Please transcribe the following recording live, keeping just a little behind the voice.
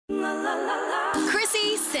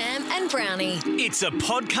Chrissie, Sam and Brownie. It's a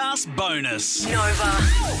podcast bonus. Nova.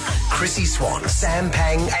 Chrissie Swan, Sam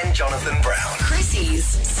Pang and Jonathan Brown. Chrissie's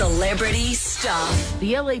Celebrity Stuff.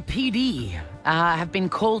 The LAPD have been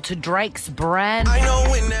called to Drake's brand... I know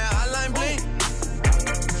when that hotline blink.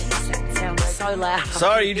 That sounds so loud.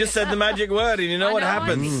 Sorry, you just said the magic word and you know what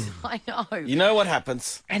happens. I know. You know what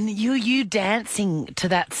happens. And you dancing to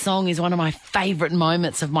that song is one of my favourite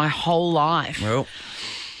moments of my whole life.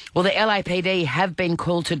 Well, the LAPD have been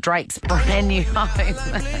called to Drake's brand new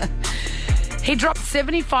home. He dropped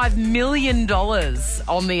 $75 million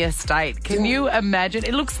on the estate. Can you imagine?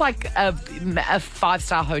 It looks like a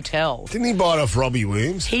five-star hotel. Didn't he buy it off Robbie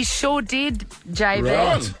Williams? He sure did, JB.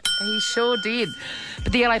 Right. He sure did.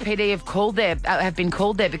 But the LAPD have been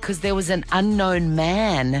called there because there was an unknown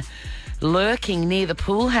man lurking near the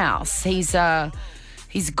pool house. He's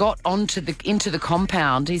got into the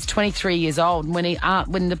compound. He's 23 years old. And when the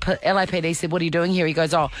LAPD said, "What are you doing here?" He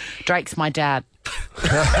goes, "Oh, Drake's my dad."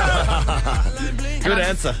 Good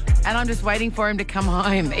answer. And I'm just waiting for him to come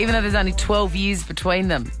home, even though there's only 12 years between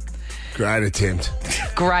them. Great attempt.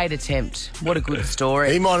 Great attempt. What a good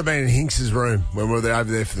story. He might have been in Hinks's room when we were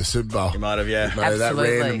over there for the Super Bowl. You might have, yeah. That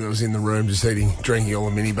Absolutely. random that was in the room just drinking all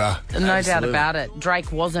the minibar. No doubt about it.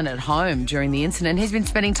 Drake wasn't at home during the incident. He's been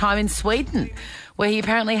spending time in Sweden, where he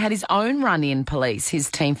apparently had his own run-in police.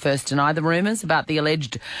 His team first denied the rumours about the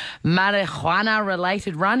alleged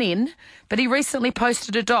marijuana-related run-in, but he recently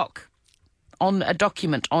posted a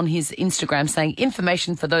document on his Instagram saying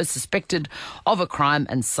information for those suspected of a crime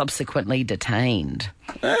and subsequently detained.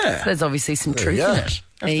 Yeah. So there's obviously some truth in it.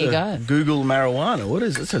 There you go. Google marijuana. What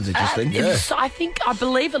is it? That sounds interesting. I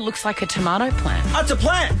believe it looks like a tomato plant. Oh, it's a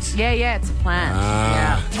plant. Yeah, it's a plant.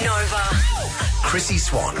 Yeah. Nova. Chrissie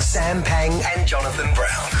Swan, Sam Pang and Jonathan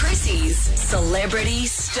Brown. Chrissie's Celebrity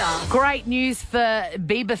Stuff. Great news for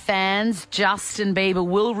Bieber fans. Justin Bieber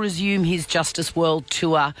will resume his Justice World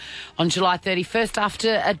Tour on July 31st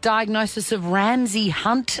after a diagnosis of Ramsay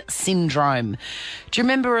Hunt syndrome. Do you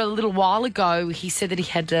remember a little while ago he said that he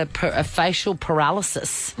had a facial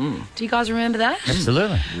paralysis? Do you guys remember that?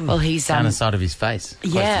 Absolutely. Well, he's down the side of his face,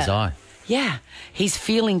 close to his eye. Yeah, he's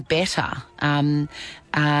feeling better. And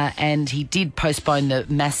he did postpone the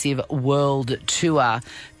massive world tour,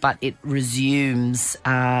 but it resumes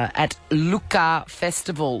at Lucca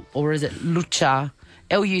Festival, or is it Lucca?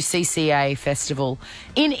 Lucca Festival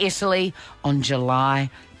in Italy on July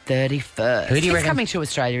 31st. Who do you reckon? He's coming to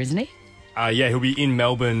Australia, isn't he? Yeah, he'll be in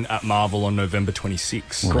Melbourne at Marvel on November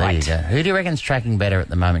 26th. Well, Great. there you go. Who do you reckon's tracking better at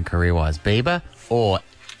the moment career-wise, Bieber or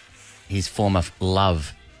his former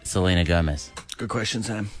love, Selena Gomez? Good question,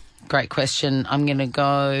 Sam. Great question. I'm going to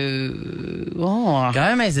go...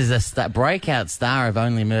 Gomez is a breakout star of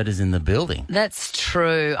Only Murders in the Building. That's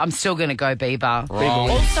true. I'm still going to go Bieber. Right.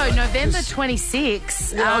 Also, November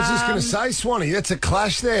 26th... Yeah, I was just going to say, Swanee, that's a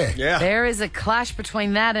clash there. Yeah. There is a clash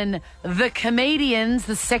between that and The Comedians.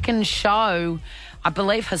 The second show, I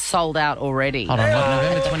believe, has sold out already. Hold on, what,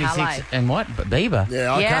 November Calais. 26th and what? But Bieber?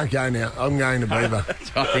 Yeah, I can't go now. I'm going to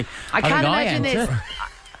Bieber.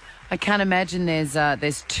 I can't imagine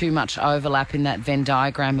there's too much overlap in that Venn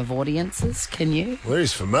diagram of audiences. Can you? Well, there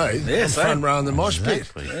is for me. Yeah, I'm front row in the mosh pit.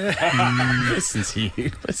 Listen to you.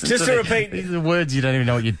 Just to repeat. These are words you don't even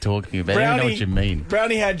know what you're talking about. You don't know what you mean.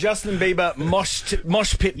 Brownie had Justin Bieber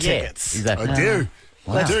mosh pit tickets. Exactly. I do.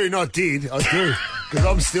 Wow. I do, not did. I do. Because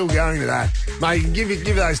I'm still going to that. Mate,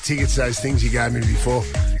 give those tickets, those things you gave me before.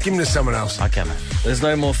 Give them to someone else. Okay, mate. There's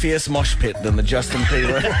no more fierce mosh pit than the Justin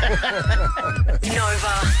Bieber.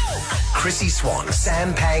 Nova. Chrissie Swan,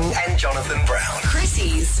 Sam Pang and Jonathan Brown.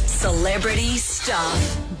 Chrissie's Celebrity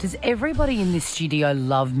Stuff. Does everybody in this studio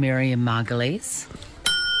love Miriam Margolyes?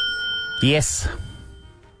 Yes.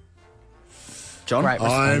 John? Great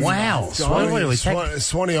response. Wow.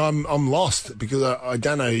 Swanee, I'm lost because I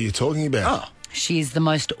don't know who you're talking about. Oh. She is the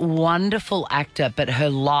most wonderful actor, but her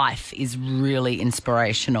life is really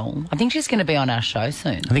inspirational. I think she's going to be on our show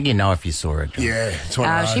soon. I think you know if you saw her. John. Yeah, it's one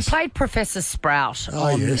of She those. played Professor Sprout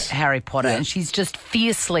on Harry Potter, and she's just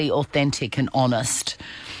fiercely authentic and honest.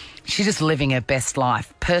 She's just living her best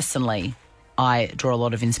life. Personally, I draw a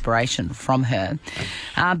lot of inspiration from her.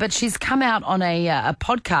 But she's come out on a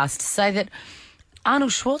podcast to say that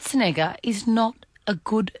Arnold Schwarzenegger is not a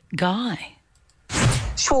good guy.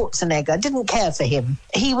 Schwarzenegger, didn't care for him.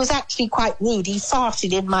 He was actually quite rude. He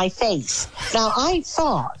farted in my face. Now, I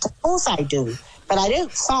fart. Of course I do. But I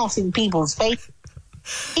don't fart in people's faces.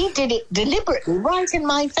 He did it deliberately, right in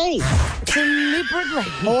my face. Deliberately.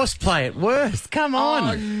 Horseplay at worst. Come Oh,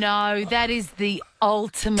 on. no, that is the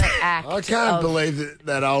ultimate act. I can't of- believe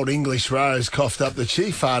that old English rose coughed up that she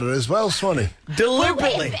farted as well, Swanee.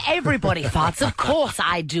 Deliberately. Everybody farts. Of course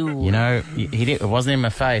I do. You know, he did, it wasn't in my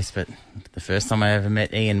face, but the first time I ever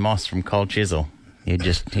met Ian Moss from Cold Chisel, he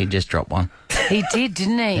just dropped one. He did,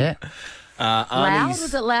 didn't he? Yeah. Loud?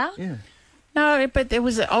 Was it loud? Yeah. No, but it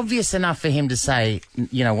was obvious enough for him to say,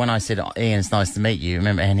 you know, when I said, Ian, it's nice to meet you,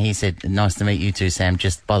 remember? And he said, nice to meet you too, Sam.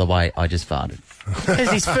 Just, by the way, I just farted.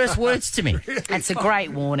 That's his first words to me. It's a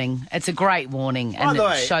great warning. It's a great warning. And the it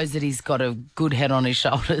way- shows that he's got a good head on his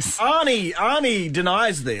shoulders. Arnie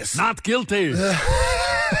denies this. Not guilty.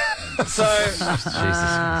 So,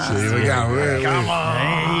 Here we go. come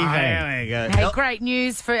on. There we go. Hey, great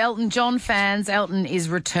news for Elton John fans. Elton is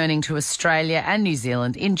returning to Australia and New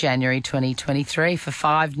Zealand in January 2023 for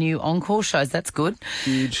 5 new encore shows. That's good.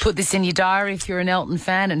 Huge. Put this in your diary if you're an Elton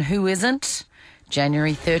fan, and who isn't?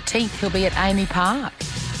 January 13th, he'll be at Amy Park.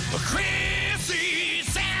 Chrissie,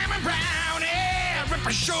 Sam and Brownie.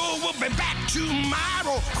 Ripper Show will be back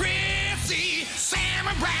tomorrow. Chrissie, Sam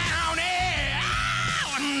and Brownie.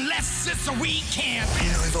 Oh, unless it's a weekend.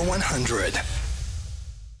 Over 100.